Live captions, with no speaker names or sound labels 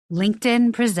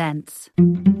LinkedIn presents.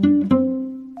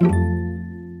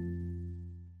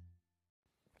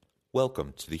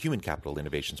 Welcome to the Human Capital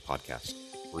Innovations Podcast.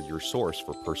 We're your source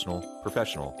for personal,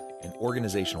 professional, and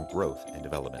organizational growth and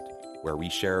development, where we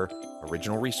share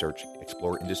original research,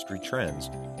 explore industry trends,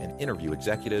 and interview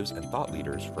executives and thought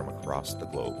leaders from across the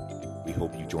globe. We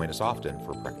hope you join us often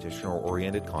for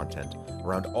practitioner-oriented content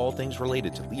around all things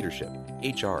related to leadership,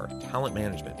 HR, talent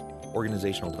management,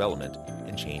 organizational development,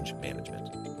 and change management.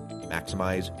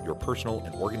 Maximize your personal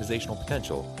and organizational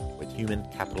potential with Human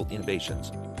Capital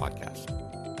Innovations Podcast.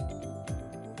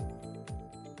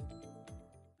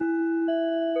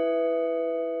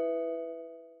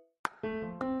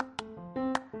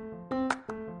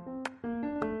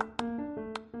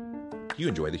 Do you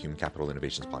enjoy the Human Capital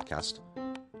Innovations Podcast?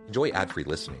 Enjoy ad-free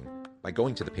listening by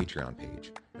going to the Patreon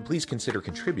page, and please consider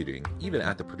contributing even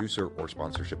at the producer or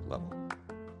sponsorship level.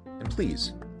 And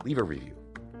please leave a review.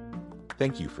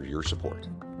 Thank you for your support.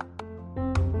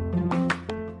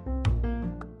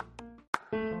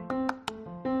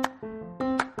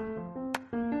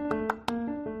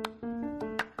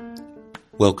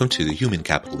 Welcome to the Human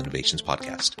Capital Innovations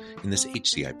Podcast. In this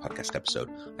HCI podcast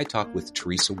episode, I talk with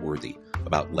Theresa Worthy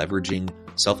about leveraging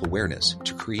self-awareness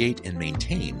to create and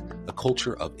maintain a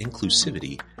culture of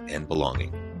inclusivity and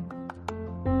belonging.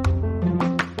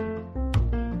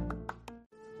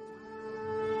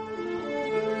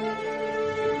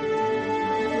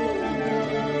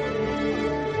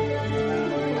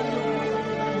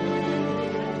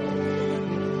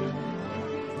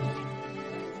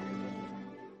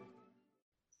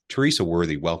 Theresa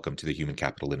Worthy, welcome to the Human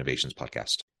Capital Innovations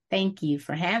Podcast. Thank you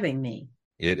for having me.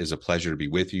 It is a pleasure to be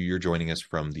with you. You're joining us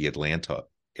from the Atlanta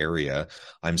area.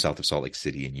 I'm south of Salt Lake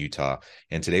City in Utah.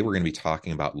 And today we're going to be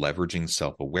talking about leveraging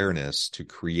self-awareness to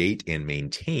create and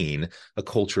maintain a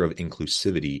culture of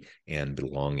inclusivity and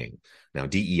belonging. Now,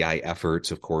 DEI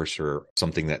efforts, of course, are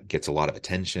something that gets a lot of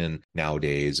attention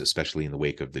nowadays, especially in the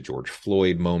wake of the George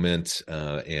Floyd moment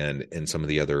and some of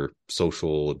the other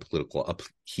social and political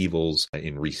upheavals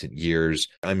in recent years.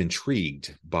 I'm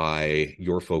intrigued by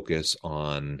your focus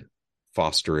on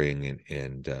fostering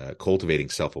and cultivating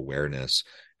self-awareness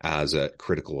as a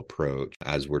critical approach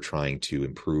as we're trying to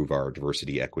improve our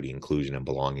diversity, equity, inclusion, and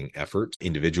belonging efforts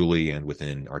individually and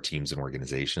within our teams and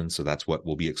organizations. So that's what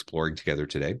we'll be exploring together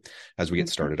today. As we get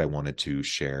started, I wanted to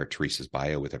share Theresa's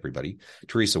bio with everybody.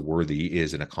 Theresa Worthy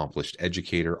is an accomplished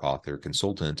educator, author,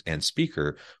 consultant, and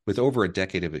speaker with over a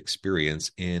decade of experience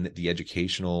in the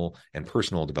educational and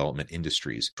personal development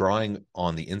industries, drawing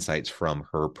on the insights from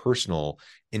her personal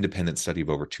independent study of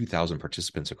over 2,000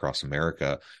 participants across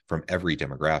America from every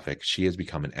demographic. She has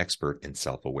become an expert in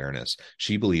self-awareness.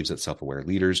 She believes that self-aware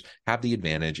leaders have the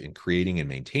advantage in creating and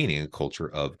maintaining a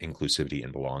culture of inclusivity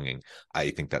and belonging. I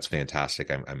think that's fantastic.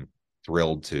 I'm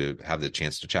thrilled to have the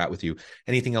chance to chat with you.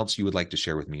 Anything else you would like to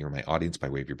share with me or my audience by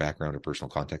way of your background or personal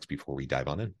context before we dive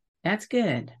on in? That's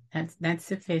good. That's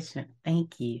sufficient.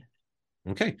 Thank you.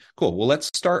 Okay, cool. Well, let's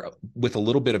start with a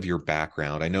little bit of your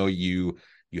background. I know you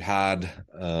had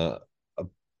a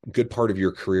good part of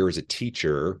your career as a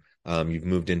teacher. You've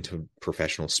moved into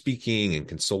professional speaking and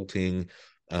consulting.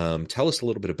 Tell us a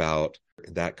little bit about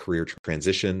that career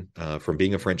transition from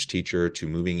being a French teacher to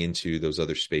moving into those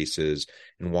other spaces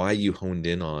and why you honed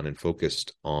in on and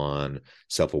focused on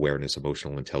self-awareness,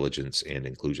 emotional intelligence, and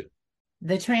inclusion.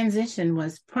 The transition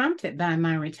was prompted by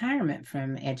my retirement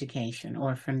from education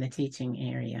or from the teaching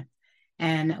area.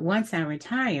 And once I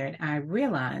retired, I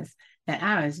realized that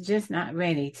I was just not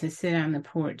ready to sit on the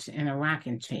porch in a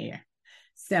rocking chair.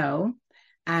 So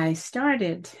I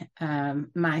started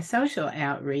my social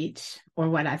outreach, or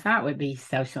what I thought would be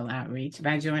social outreach,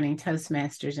 by joining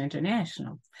Toastmasters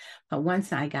International. But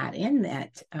once I got in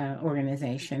that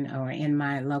organization or in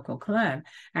my local club,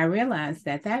 I realized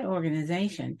that that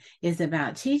organization is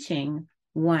about teaching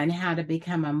one how to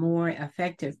become a more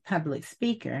effective public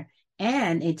speaker,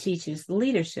 and it teaches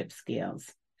leadership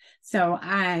skills. So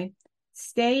I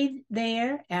stayed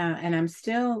there, and I'm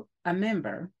still a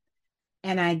member,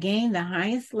 and I gained the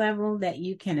highest level that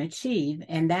you can achieve,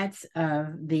 and that's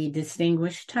the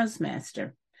Distinguished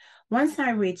Toastmaster. Once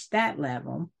I reached that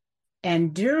level,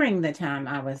 and during the time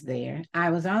I was there,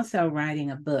 I was also writing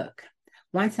a book.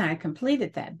 Once I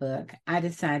completed that book, I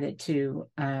decided to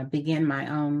begin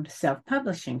my own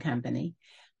self-publishing company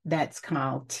that's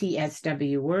called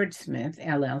TSW Wordsmith,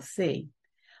 LLC.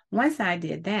 Once I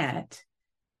did that,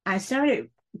 I started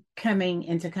coming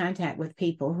into contact with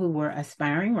people who were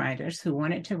aspiring writers who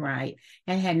wanted to write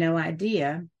and had no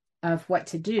idea of what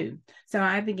to do. So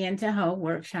I began to hold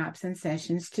workshops and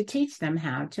sessions to teach them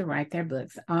how to write their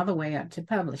books all the way up to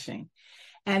publishing.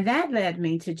 And that led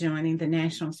me to joining the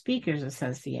National Speakers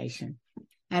Association.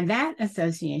 And that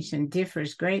association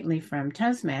differs greatly from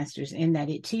Toastmasters in that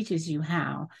it teaches you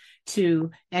how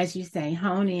to, as you say,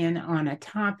 hone in on a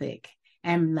topic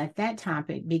and let that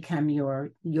topic become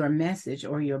your message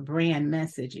or your brand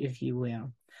message, if you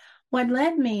will. What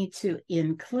led me to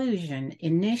inclusion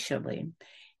initially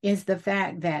is the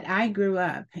fact that I grew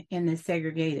up in the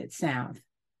segregated South,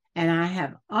 and I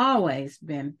have always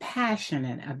been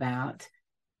passionate about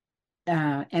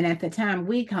and at the time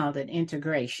we called it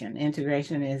integration.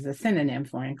 Integration is a synonym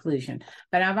for inclusion.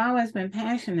 But I've always been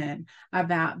passionate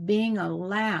about being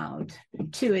allowed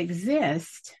to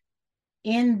exist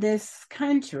in this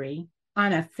country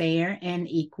on a fair and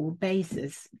equal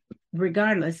basis,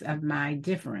 regardless of my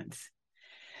difference.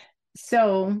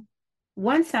 So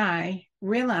once I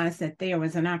realized that there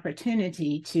was an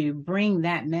opportunity to bring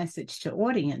that message to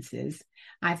audiences,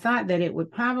 I thought that it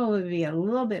would probably be a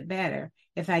little bit better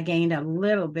if I gained a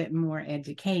little bit more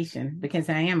education, because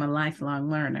I am a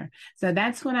lifelong learner. So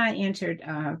that's when I entered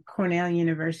Cornell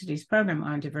University's program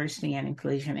on diversity and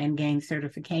inclusion and gained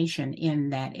certification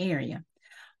in that area.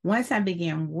 Once I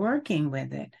began working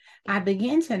with it, I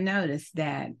began to notice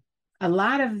that a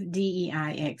lot of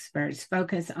DEI experts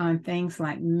focus on things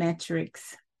like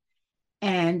metrics,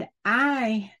 and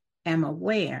I am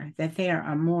aware that there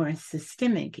are more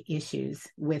systemic issues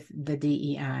with the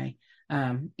DEI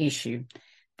issue.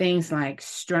 Things like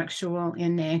structural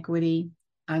inequity,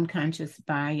 unconscious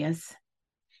bias,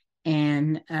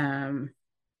 and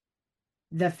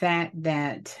the fact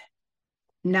that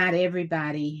not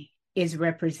everybody is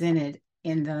represented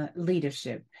in the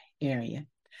leadership area.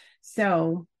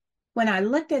 So when I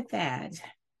looked at that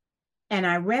and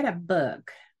I read a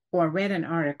book or read an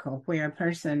article where a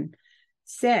person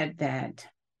said that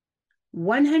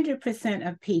 100%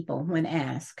 of people, when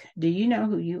asked, do you know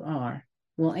who you are,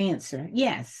 will answer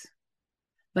yes,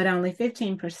 but only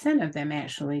 15% of them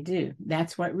actually do.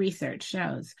 That's what research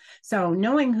shows. So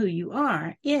knowing who you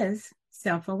are is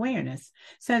self-awareness.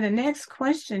 So the next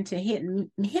question to hit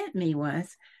me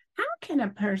was, how can a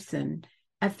person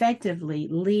effectively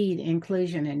lead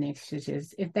inclusion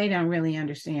initiatives if they don't really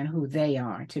understand who they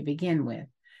are to begin with?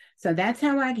 So that's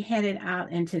how I headed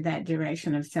out into that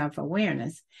direction of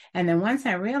self-awareness. And then once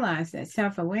I realized that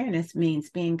self-awareness means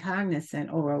being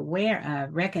cognizant or aware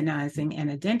of, recognizing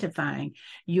and identifying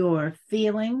your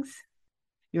feelings,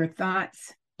 your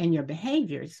thoughts, and your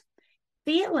behaviors,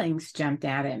 feelings jumped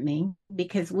out at me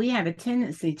because we have a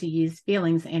tendency to use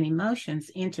feelings and emotions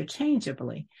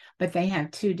interchangeably, but they have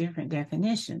two different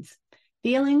definitions.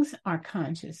 Feelings are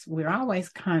conscious. We're always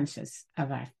conscious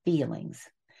of our feelings.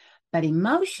 But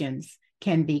emotions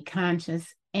can be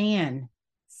conscious and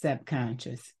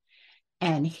subconscious.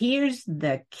 And here's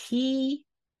the key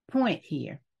point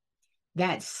here.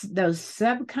 That's those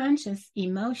subconscious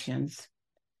emotions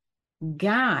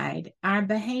guide our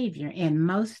behavior in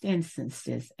most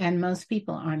instances, and most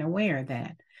people aren't aware of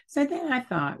that. So then I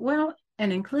thought, well,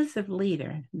 an inclusive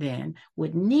leader then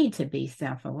would need to be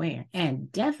self-aware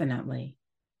and definitely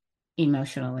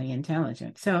emotionally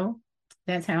intelligent. So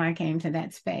that's how I came to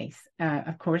that space.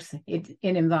 Of course, it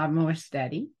involved more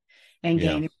study and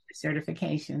gaining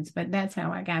certifications, but that's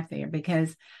how I got there,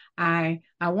 because I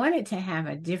wanted to have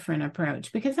a different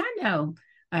approach, because I know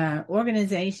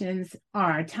organizations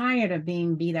are tired of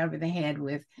being beat over the head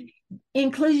with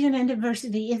inclusion and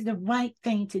diversity is the right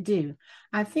thing to do.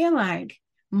 I feel like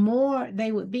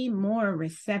they would be more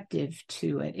receptive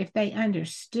to it if they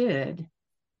understood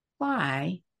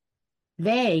why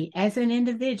they, as an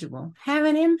individual, have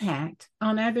an impact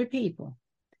on other people.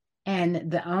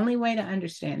 And the only way to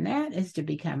understand that is to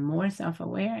become more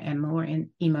self-aware and more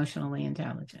emotionally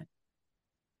intelligent.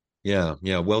 Yeah,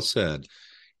 well said.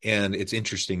 And it's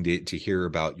interesting to hear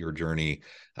about your journey,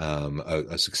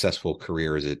 a successful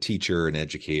career as a teacher and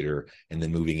educator, and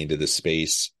then moving into the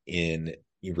space in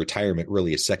retirement,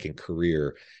 really a second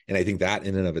career. And I think that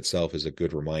in and of itself is a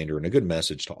good reminder and a good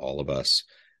message to all of us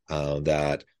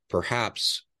that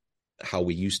perhaps how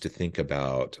we used to think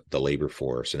about the labor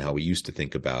force and how we used to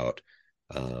think about,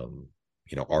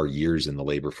 our years in the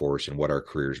labor force and what our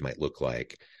careers might look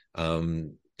like,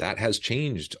 that has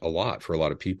changed a lot for a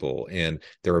lot of people. And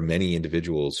there are many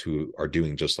individuals who are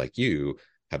doing just like you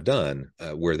have done,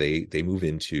 where they move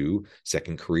into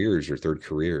second careers or third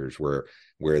careers,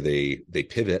 where they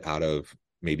pivot out of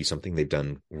maybe something they've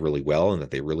done really well and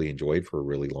that they really enjoyed for a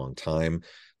really long time,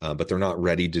 but they're not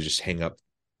ready to just hang up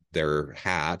their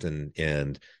hat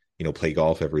and play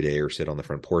golf every day or sit on the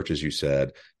front porch, as you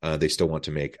said. They still want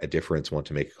to make a difference, want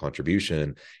to make a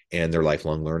contribution, and they're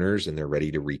lifelong learners, and they're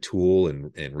ready to retool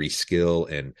and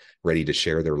reskill and ready to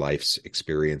share their life's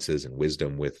experiences and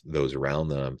wisdom with those around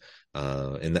them.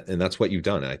 And that's what you've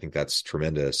done. And I think that's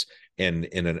tremendous. And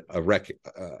in an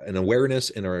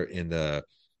awareness and a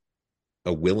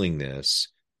willingness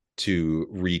to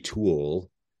retool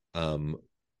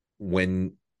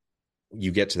when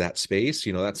you get to that space.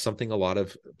 That's something a lot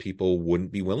of people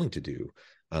wouldn't be willing to do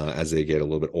as they get a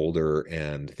little bit older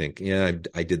and think, yeah,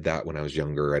 I did that when I was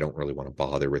younger. I don't really want to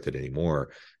bother with it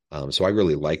anymore. So I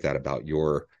really like that about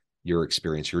your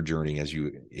experience, your journey as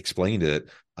you explained it.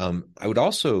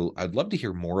 I'd love to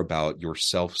hear more about your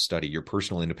self-study, your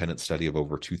personal independent study of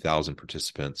over 2,000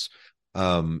 participants.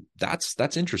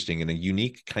 That's interesting and a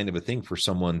unique kind of a thing for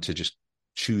someone to just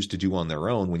choose to do on their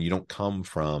own when you don't come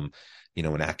from,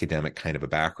 an academic kind of a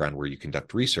background where you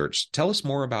conduct research. Tell us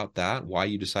more about that, why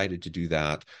you decided to do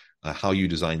that, how you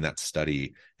designed that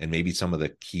study, and maybe some of the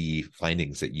key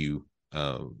findings that you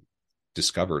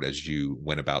discovered as you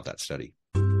went about that study.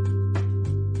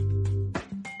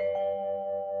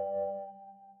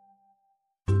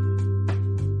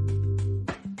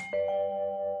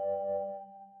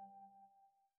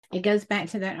 It goes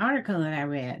back to that article that I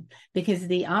read, because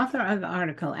the author of the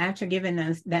article, after giving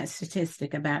us that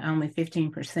statistic about only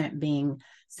 15% being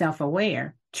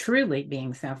self-aware, truly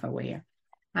being self-aware,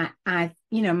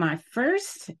 my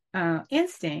first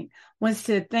instinct was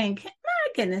to think,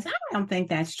 my goodness, I don't think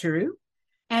that's true.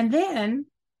 And then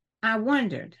I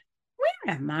wondered,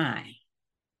 where am I?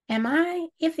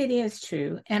 If it is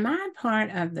true, am I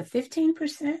part of the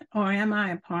 15% or am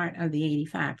I a part of the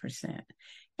 85%?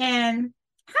 And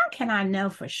how can I know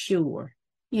for sure,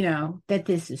 that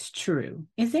this is true?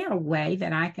 Is there a way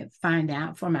that I could find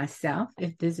out for myself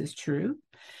if this is true?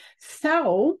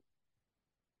 So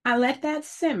I let that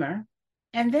simmer.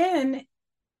 And then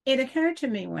it occurred to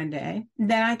me one day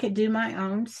that I could do my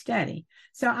own study.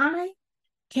 So I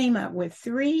came up with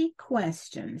 3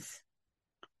 questions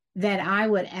that I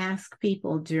would ask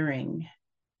people during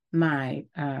my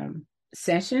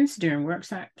sessions, during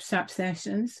workshop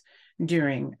sessions,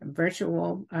 during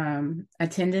virtual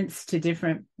attendance to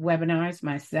different webinars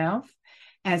myself,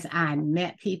 as I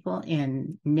met people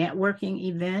in networking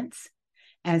events,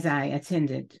 as I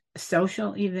attended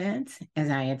social events,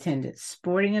 as I attended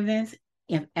sporting events,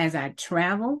 as I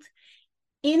traveled,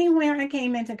 anywhere I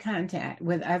came into contact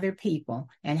with other people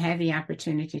and had the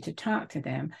opportunity to talk to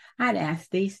them, I'd ask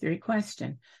these 3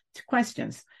 questions.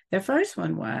 The first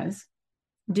one was,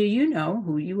 do you know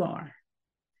who you are?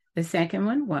 The second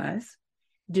one was,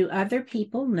 do other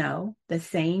people know the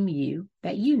same you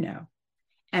that you know?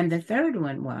 And the third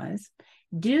one was,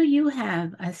 do you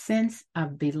have a sense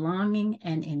of belonging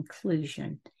and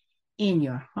inclusion in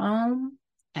your home,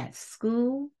 at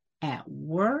school, at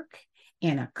work,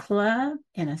 in a club,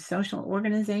 in a social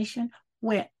organization,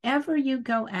 wherever you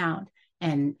go out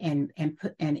and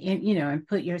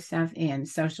put yourself in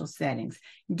social settings?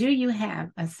 Do you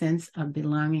have a sense of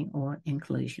belonging or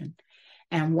inclusion?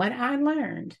 And what I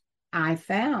learned, I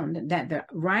found that the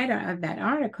writer of that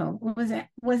article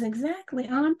was exactly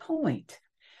on point.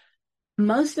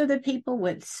 Most of the people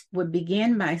would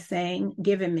begin by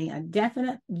giving me a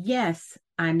definite, yes,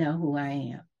 I know who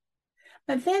I am.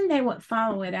 But then they would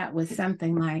follow it up with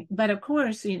something like, but of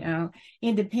course, it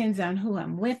depends on who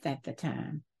I'm with at the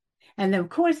time. And of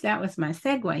course, that was my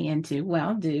segue into,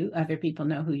 well, do other people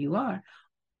know who you are?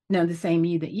 Know the same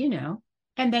you that you know?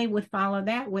 And they would follow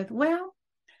that with, well,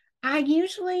 I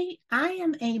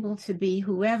am able to be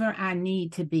whoever I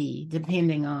need to be,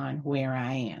 depending on where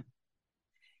I am.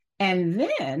 And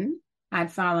then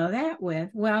I'd follow that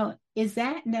with, well, is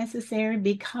that necessary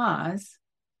because,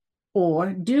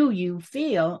 or do you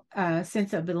feel a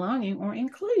sense of belonging or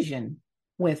inclusion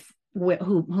with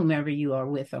whomever you are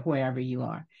with or wherever you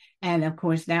are? And of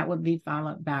course, that would be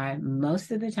followed by,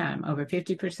 most of the time, over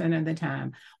 50% of the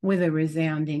time, with a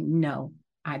resounding no,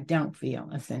 I don't feel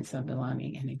a sense of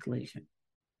belonging and inclusion.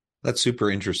 That's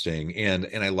super interesting. And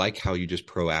I like how you just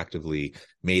proactively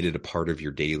made it a part of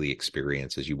your daily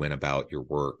experience as you went about your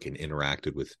work and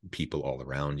interacted with people all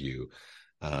around you.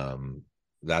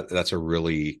 That's a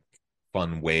really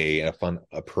fun way, a fun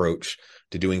approach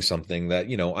to doing something that,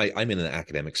 I'm in an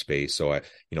academic space. So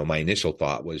my initial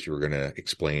thought was you were going to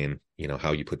explain,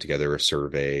 how you put together a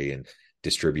survey and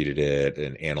distributed it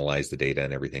and analyzed the data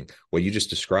and everything. What you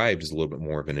just described is a little bit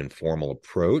more of an informal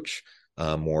approach,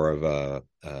 more of a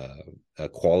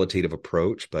qualitative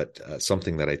approach, but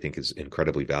something that I think is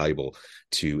incredibly valuable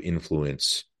to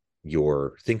influence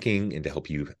your thinking and to help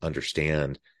you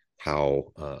understand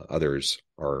how others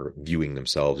are viewing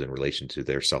themselves in relation to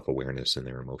their self-awareness and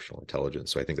their emotional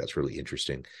intelligence. So I think that's really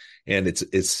interesting. And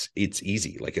it's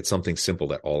easy. Like, it's something simple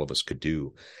that all of us could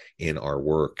do in our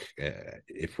work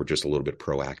if we're just a little bit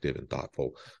proactive and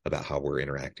thoughtful about how we're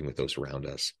interacting with those around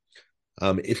us.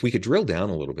 If we could drill down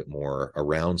a little bit more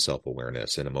around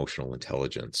self-awareness and emotional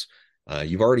intelligence,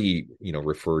 you've already,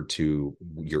 referred to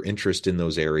your interest in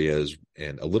those areas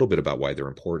and a little bit about why they're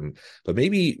important, but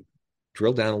maybe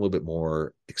drill down a little bit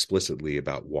more explicitly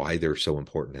about why they're so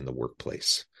important in the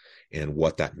workplace and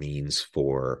what that means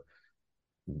for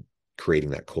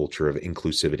creating that culture of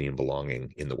inclusivity and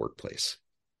belonging in the workplace.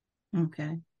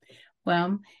 Okay.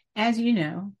 Well, as you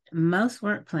know, most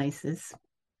workplaces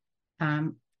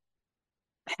um,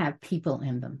 have people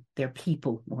in them. They're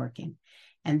people working.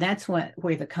 And that's where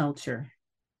the culture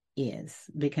is,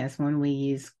 because when we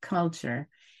use culture,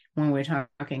 when we're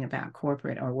talking about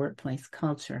corporate or workplace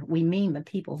culture, we mean the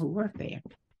people who work there.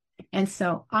 And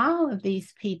so all of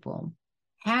these people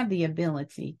have the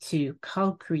ability to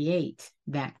co-create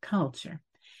that culture.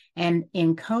 And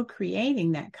in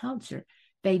co-creating that culture,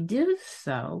 they do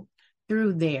so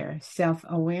through their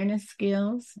self-awareness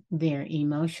skills, their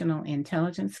emotional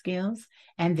intelligence skills,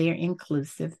 and their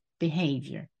inclusive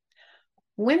behavior.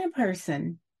 When a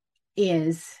person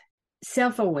is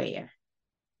self-aware,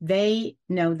 they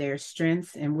know their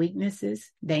strengths and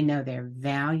weaknesses, they know their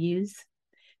values,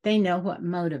 they know what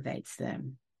motivates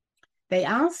them. They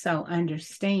also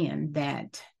understand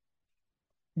that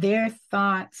their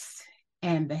thoughts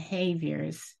and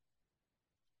behaviors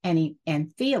and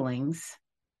feelings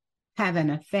have an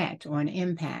effect or an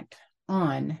impact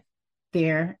on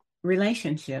their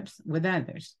relationships with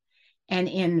others. And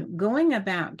in going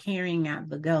about carrying out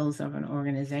the goals of an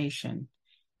organization,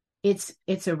 it's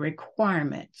a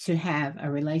requirement to have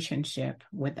a relationship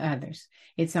with others.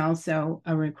 It's also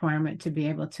a requirement to be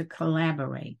able to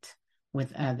collaborate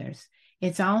with others.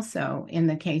 It's also, in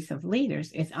the case of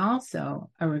leaders, it's also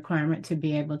a requirement to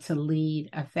be able to lead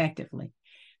effectively.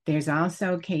 There's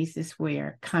also cases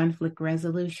where conflict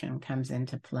resolution comes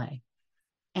into play.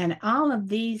 And all of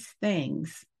these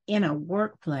things in a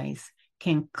workplace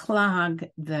can clog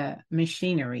the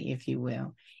machinery, if you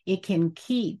will. It can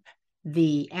keep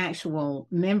the actual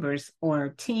members or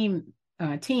teams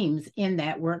in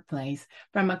that workplace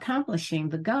from accomplishing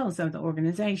the goals of the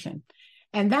organization.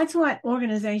 And that's what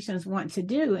organizations want to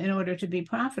do in order to be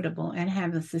profitable and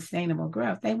have a sustainable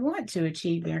growth. They want to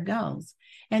achieve their goals.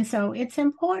 And so it's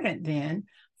important then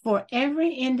for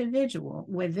every individual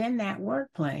within that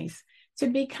workplace to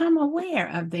become aware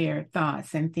of their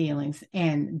thoughts and feelings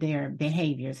and their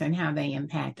behaviors and how they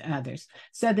impact others,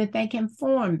 so that they can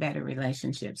form better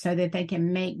relationships, so that they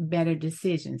can make better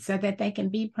decisions, so that they can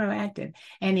be proactive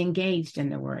and engaged in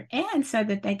the work, and so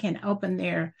that they can open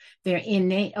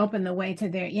open the way to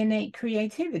their innate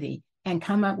creativity and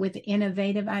come up with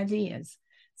innovative ideas.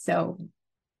 So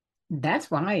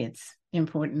that's why it's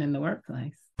important in the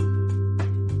workplace.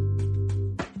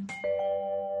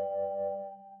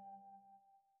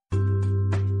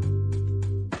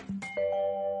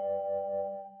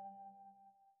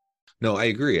 No, I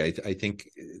agree. I think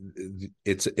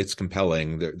it's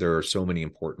compelling. There are so many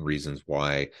important reasons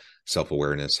why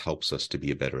self-awareness helps us to be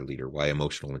a better leader, why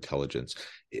emotional intelligence,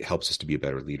 it helps us to be a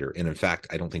better leader. And in fact,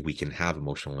 I don't think we can have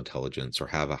emotional intelligence or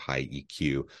have a high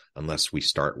EQ unless we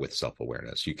start with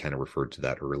self-awareness. You kind of referred to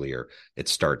that earlier. It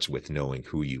starts with knowing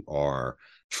who you are,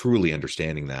 truly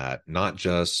understanding that, not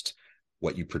just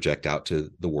what you project out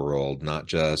to the world, not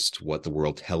just what the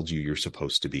world tells you you're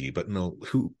supposed to be, but no,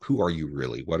 who are you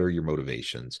really? What are your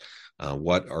motivations?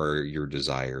 What are your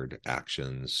desired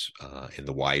actions, and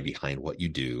the why behind what you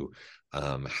do?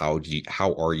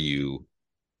 How are you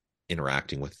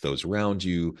interacting with those around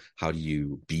you? How do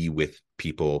you be with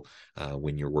people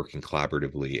when you're working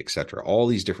collaboratively, et cetera? All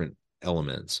these different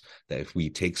elements that if we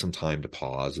take some time to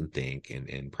pause and think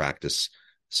and practice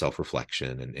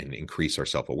self-reflection and increase our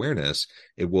self-awareness,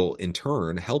 it will in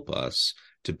turn help us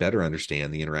to better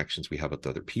understand the interactions we have with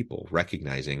other people,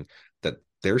 recognizing that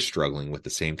they're struggling with the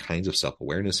same kinds of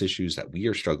self-awareness issues that we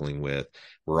are struggling with.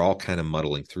 We're all kind of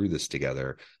muddling through this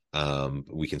together.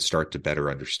 We can start to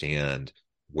better understand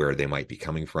where they might be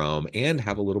coming from and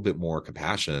have a little bit more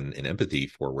compassion and empathy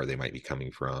for where they might be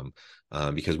coming from,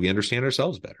 because we understand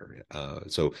ourselves better.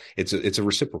 So it's a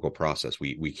reciprocal process.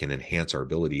 We can enhance our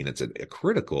ability, and it's a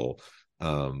critical,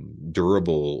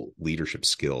 durable leadership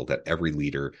skill that every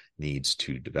leader needs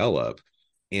to develop.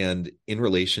 And in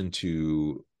relation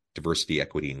to diversity,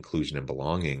 equity, inclusion, and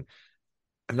belonging,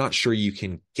 I'm not sure you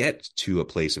can get to a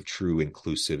place of true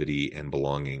inclusivity and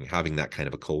belonging, having that kind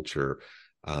of a culture,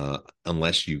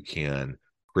 unless you can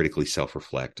critically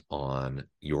self-reflect on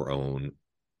your own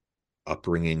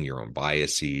upbringing, your own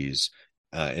biases,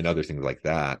 and other things like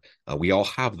that. We all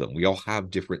have them. We all have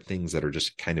different things that are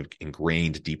just kind of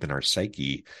ingrained deep in our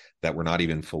psyche that we're not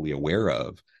even fully aware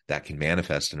of, that can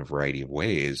manifest in a variety of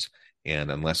ways.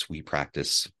 And unless we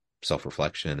practice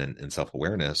self-reflection and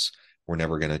self-awareness, we're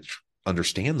never going to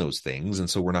understand those things. And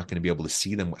so we're not going to be able to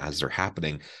see them as they're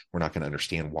happening. We're not going to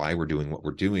understand why we're doing what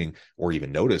we're doing, or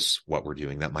even notice what we're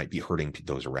doing that might be hurting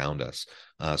those around us.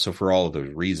 So for all of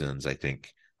those reasons, I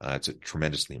think it's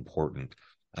tremendously important.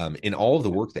 In all of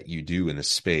the work that you do in this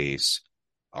space,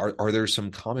 are there some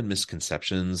common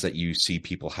misconceptions that you see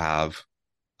people have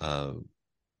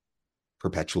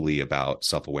perpetually about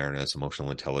self-awareness,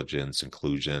 emotional intelligence,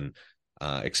 inclusion,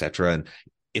 et cetera? And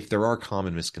if there are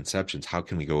common misconceptions, how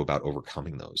can we go about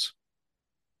overcoming those?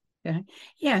 Okay.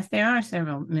 Yes, there are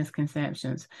several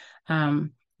misconceptions.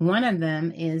 One of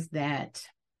them is that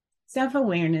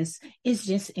self-awareness is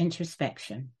just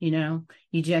introspection. You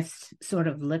just sort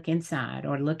of look inside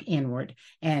or look inward,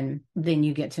 and then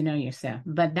you get to know yourself.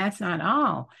 But that's not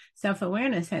all.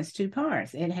 Self-awareness has two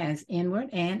parts. It has inward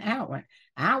and outward.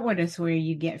 Outward is where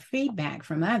you get feedback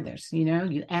from others.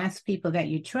 You ask people that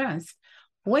you trust,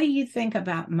 what do you think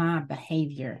about my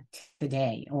behavior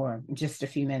today or just a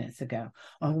few minutes ago?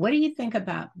 Or what do you think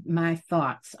about my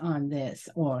thoughts on this?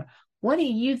 Or what do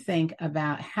you think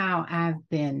about how I've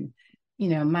been,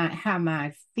 how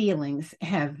my feelings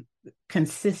have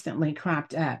consistently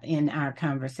cropped up in our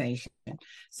conversation?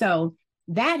 So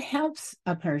that helps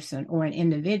a person or an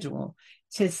individual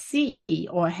to see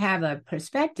or have a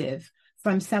perspective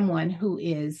from someone who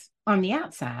is on the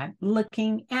outside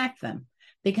looking at them.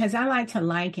 Because I like to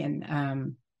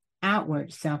liken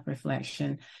outward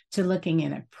self-reflection to looking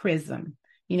in a prism.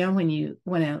 When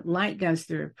a light goes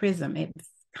through a prism, it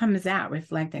comes out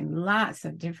reflecting lots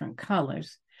of different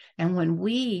colors. And when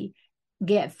we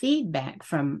get feedback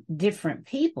from different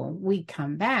people, we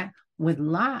come back with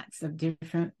lots of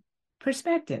different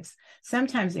perspectives.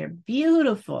 Sometimes they're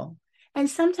beautiful, and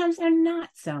sometimes they're not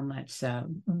so much so,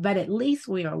 but at least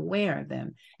we are aware of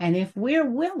them. And if we're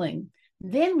willing,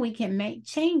 then we can make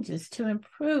changes to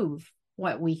improve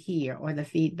what we hear or the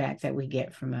feedback that we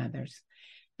get from others.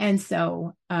 And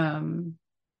so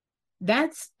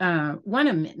that's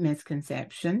one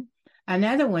misconception.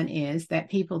 Another one is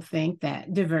that people think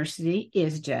that diversity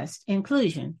is just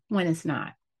inclusion when it's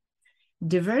not.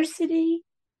 Diversity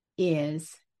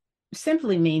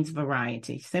simply means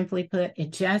variety. Simply put,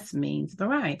 it just means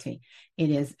variety.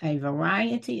 It is a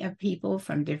variety of people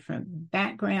from different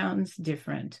backgrounds,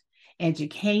 different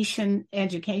educational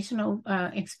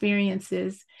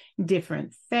experiences,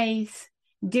 different faiths,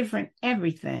 different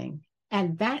everything.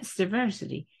 And that's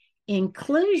diversity.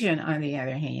 Inclusion, on the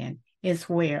other hand, is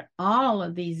where all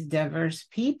of these diverse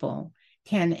people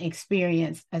can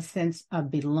experience a sense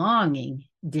of belonging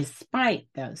despite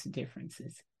those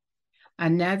differences.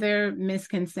 Another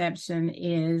misconception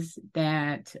is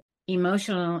that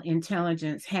emotional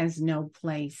intelligence has no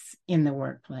place in the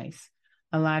workplace.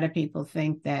 A lot of people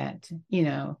think that,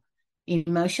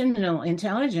 emotional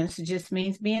intelligence just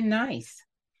means being nice.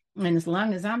 And as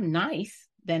long as I'm nice,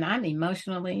 then I'm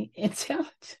emotionally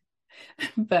intelligent.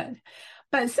 but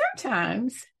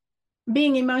sometimes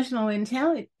being emotionally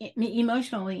intelligent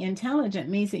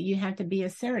means that you have to be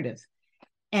assertive.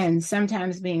 And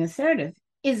sometimes being assertive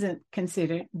isn't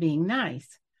considered being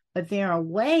nice. But there are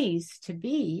ways to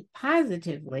be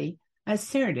positively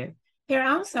assertive. There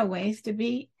are also ways to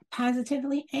be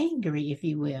positively angry, if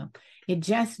you will. It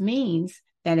just means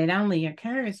that it only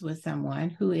occurs with someone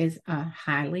who is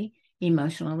highly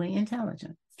emotionally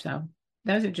intelligent. So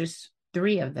those are just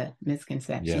three of the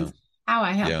misconceptions. Yeah. How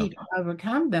I help people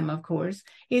overcome them, of course,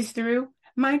 is through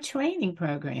my training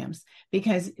programs,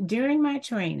 because during my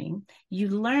training, you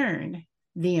learn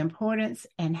the importance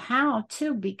and how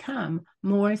to become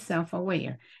more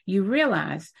self-aware. You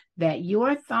realize that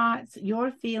your thoughts,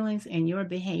 your feelings, and your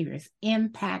behaviors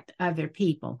impact other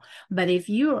people. But if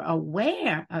you're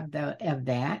aware of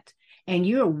that, and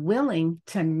you're willing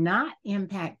to not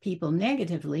impact people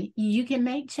negatively, you can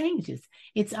make changes.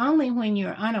 It's only when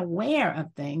you're unaware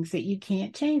of things that you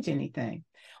can't change anything.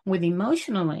 With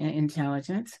emotional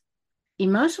intelligence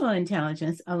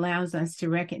allows us to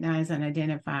recognize and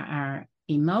identify our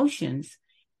emotions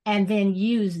and then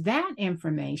use that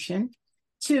information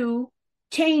to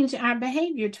change our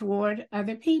behavior toward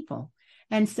other people.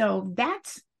 And so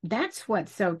that's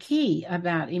what's so key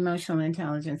about emotional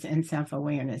intelligence and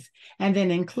self-awareness. And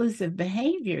then inclusive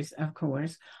behaviors, of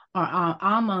course, are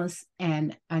almost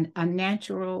a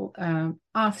natural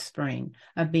offspring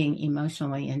of being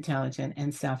emotionally intelligent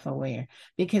and self-aware,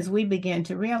 because we begin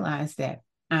to realize that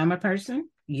I'm a person.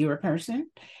 You're a person.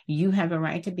 You have a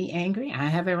right to be angry. I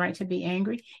have a right to be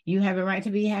angry. You have a right to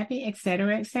be happy, et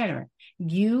cetera, et cetera.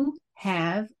 You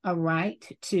have a right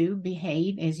to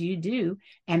behave as you do.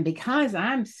 And because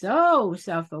I'm so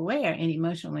self-aware and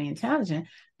emotionally intelligent,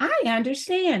 I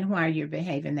understand why you're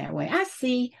behaving that way. I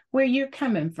see where you're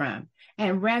coming from.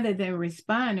 And rather than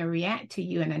respond or react to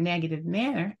you in a negative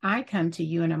manner, I come to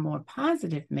you in a more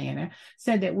positive manner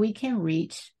so that we can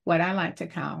reach what I like to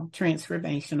call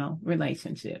transformational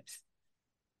relationships.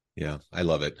 Yeah, I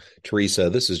love it. Theresa,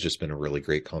 this has just been a really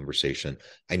great conversation.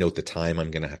 I know at the time I'm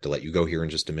going to have to let you go here in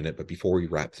just a minute, but before we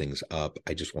wrap things up,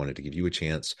 I just wanted to give you a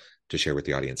chance to share with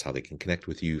the audience how they can connect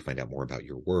with you, find out more about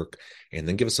your work, and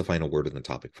then give us a final word on the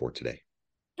topic for today.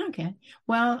 Okay.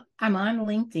 Well, I'm on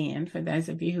LinkedIn. For those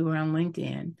of you who are on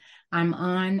LinkedIn, I'm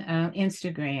on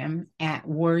Instagram at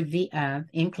Worthy of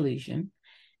Inclusion.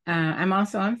 I'm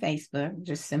also on Facebook,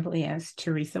 just simply as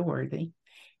Theresa Worthy.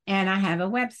 And I have a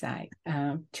website,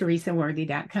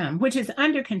 theresaworthy.com, which is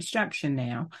under construction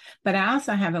now. But I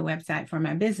also have a website for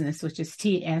my business, which is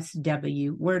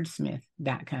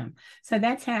tswwordsmith.com. So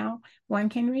that's how one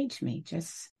can reach me.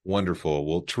 Just wonderful.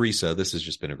 Well, Theresa, this has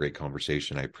just been a great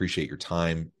conversation. I appreciate your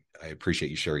time. I appreciate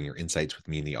you sharing your insights with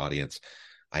me and the audience.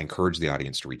 I encourage the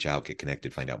audience to reach out, get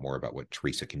connected, find out more about what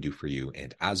Theresa can do for you.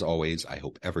 And as always, I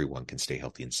hope everyone can stay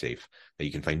healthy and safe, that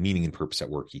you can find meaning and purpose at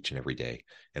work each and every day.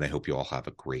 And I hope you all have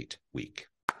a great week.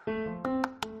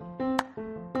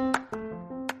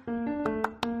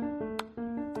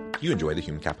 If you enjoy the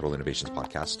Human Capital Innovations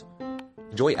podcast,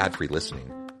 enjoy ad-free listening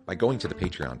by going to the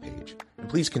Patreon page. And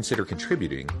please consider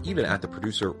contributing even at the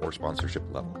producer or sponsorship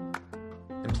level.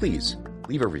 And please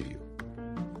leave a review.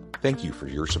 Thank you for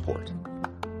your support.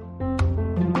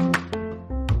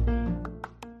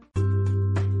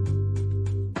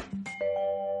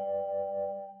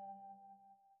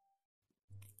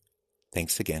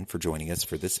 Thanks again for joining us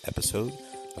for this episode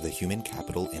of the Human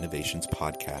Capital Innovations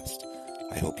podcast.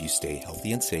 I hope you stay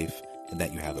healthy and safe and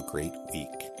that you have a great week.